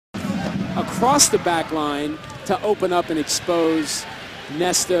across the back line to open up and expose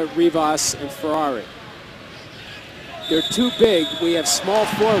Nesta, Rivas, and Ferrari. They're too big. We have small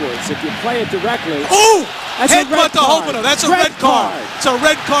forwards. If you play it directly... Oh! That's headbutt to Hoppenot. That's a red card. card. It's a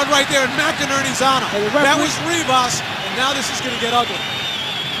red card right there, and McInerney's on him. That was Rivas, and now this is going to get ugly.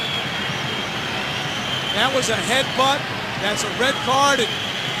 That was a headbutt. That's a red card, and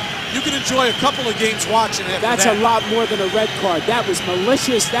you can enjoy a couple of games watching after That's that. a lot more than a red card. That was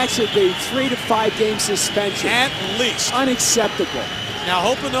malicious. That should be 3 to 5 game suspension. At least. Unacceptable. Now,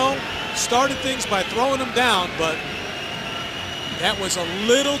 Hoppenot started things by throwing him down, but that was a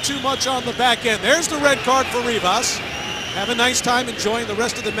little too much on the back end. There's the red card for Rivas. Have a nice time enjoying the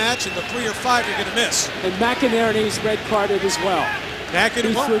rest of the match, and the 3 or 5 you're going to miss. And McInerney's red carded as well.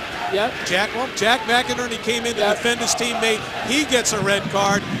 McInerney, yep. Jack McInerney came in to defend his teammate. He gets a red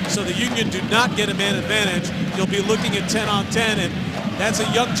card, so the Union do not get a man advantage. You'll be looking at 10 on 10, and that's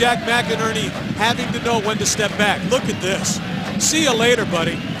a young Jack McInerney having to know when to step back. Look at this. See you later,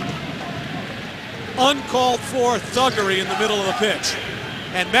 buddy. Uncalled for thuggery in the middle of the pitch.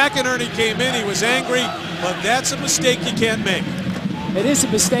 And McInerney came in, he was angry, but that's a mistake you can't make. It is a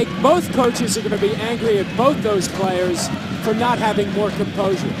mistake. Both coaches are going to be angry at both those players for not having more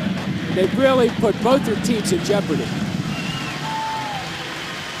composure. They've really put both their teams in jeopardy.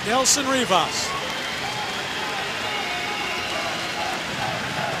 Nelson Rivas